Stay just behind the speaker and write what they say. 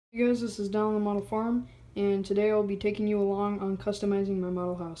Hey guys, this is Down the Model Farm, and today I'll be taking you along on customizing my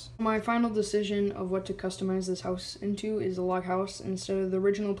model house. My final decision of what to customize this house into is a log house instead of the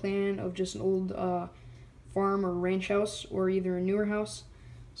original plan of just an old farm or ranch house, or either a newer house.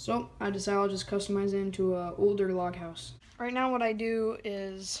 So I decided I'll just customize it into an older log house. Right now what I do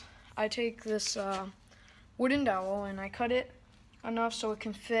is I take this wooden dowel and I cut it enough so it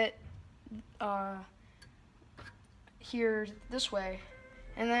can fit here this way.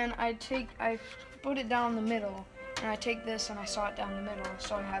 And then I put it down the middle, and I take this and I saw it down the middle,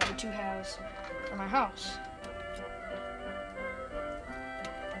 so I have the two halves for my house.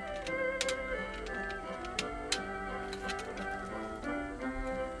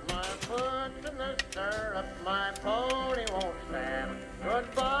 My foot's in the stirrup, my pony won't stand.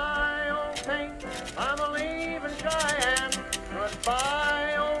 Goodbye, old paint, I'm a-leaving Cheyenne.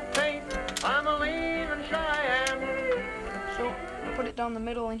 Goodbye, old paint, I'm a-leaving Cheyenne. So I put it down the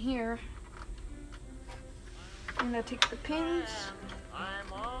middle in here, and I take the pins,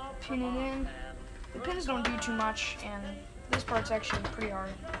 pin it in. The pins don't do too much, and this part's actually pretty hard,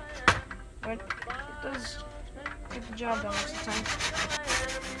 but it does get the job done most of the time.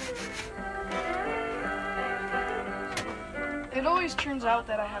 It always turns out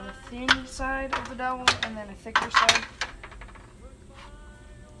that I have a thin side of the dowel and then a thicker side.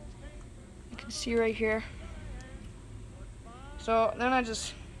 You can see right here. So then I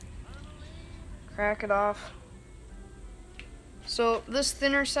just crack it off. So this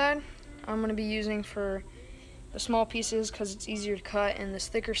thinner side I'm going to be using for the small pieces because it's easier to cut, and this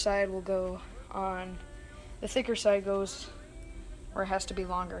thicker side will go on, the thicker side goes where it has to be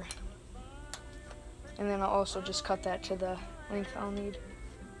longer. And then I'll also just cut that to the length I'll need.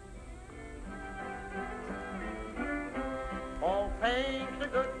 Old Paint's a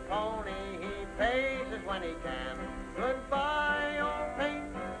good pony, he pays us when he can. Goodbye, old Paint,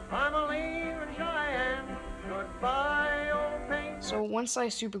 I'm a-leaving Cheyenne. Goodbye, old Paint. So once I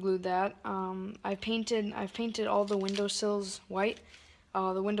super glued that, I've painted all the windowsills white.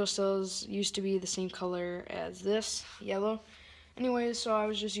 The windowsills used to be the same color as this, yellow. Anyways, so I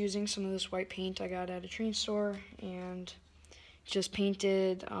was just using some of this white paint I got at a train store and just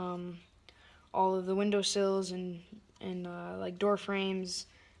painted all of the windowsills and like door frames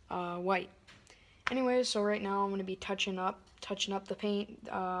white. Anyways, so right now I'm going to be touching up the paint.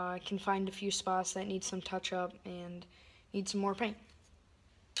 I can find a few spots that need some touch up and need some more paint.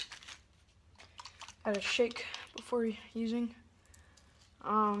 Gotta shake before using.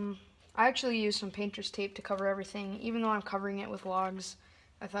 I actually used some painter's tape to cover everything, even though I'm covering it with logs.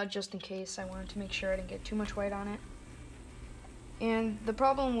 I thought just in case, I wanted to make sure I didn't get too much white on it. And the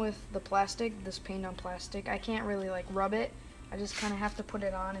problem with the plastic, this paint on plastic, I can't really like rub it. I just kind of have to put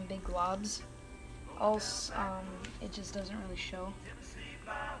it on in big globs. Else, it just doesn't really show.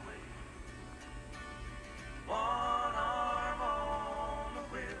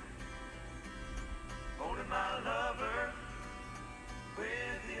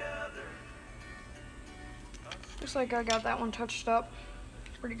 Looks like I got that one touched up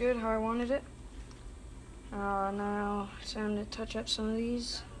pretty good how I wanted it. Now it's time to touch up some of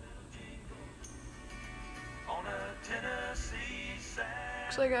these.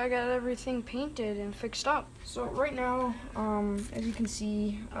 Looks like I got everything painted and fixed up. So right now, as you can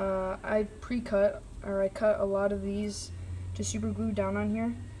see, I pre-cut, or I cut a lot of these to super glue down on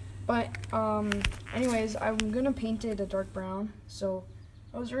here. But anyways, I'm gonna paint it a dark brown. So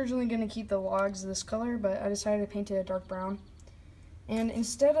I was originally gonna keep the logs this color, but I decided to paint it a dark brown. And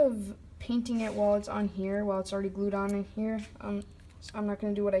instead of painting it while it's on here, while it's already glued on in here, I'm not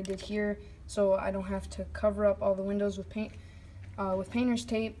gonna do what I did here, so I don't have to cover up all the windows with paint. With painter's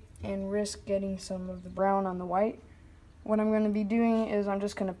tape and risk getting some of the brown on the white. What I'm going to be doing is I'm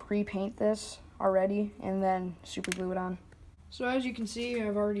just going to pre-paint this already and then super glue it on. So as you can see,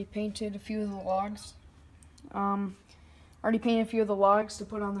 I've already painted a few of the logs. Already painted a few of the logs to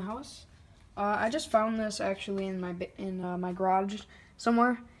put on the house. I just found this actually in my garage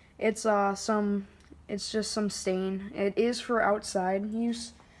somewhere. It's just some stain. It is for outside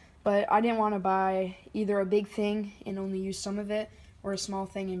use. But I didn't want to buy either a big thing and only use some of it, or a small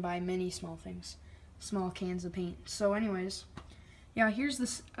thing and buy many small things, small cans of paint. So anyways, yeah, here's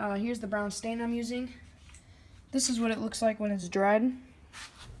the brown stain I'm using. This is what it looks like when it's dried.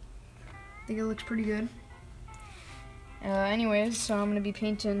 I think it looks pretty good. Anyways, so I'm going to be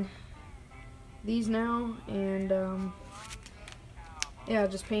painting these now, and yeah,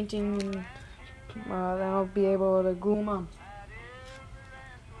 just painting, and then I'll be able to glue them on.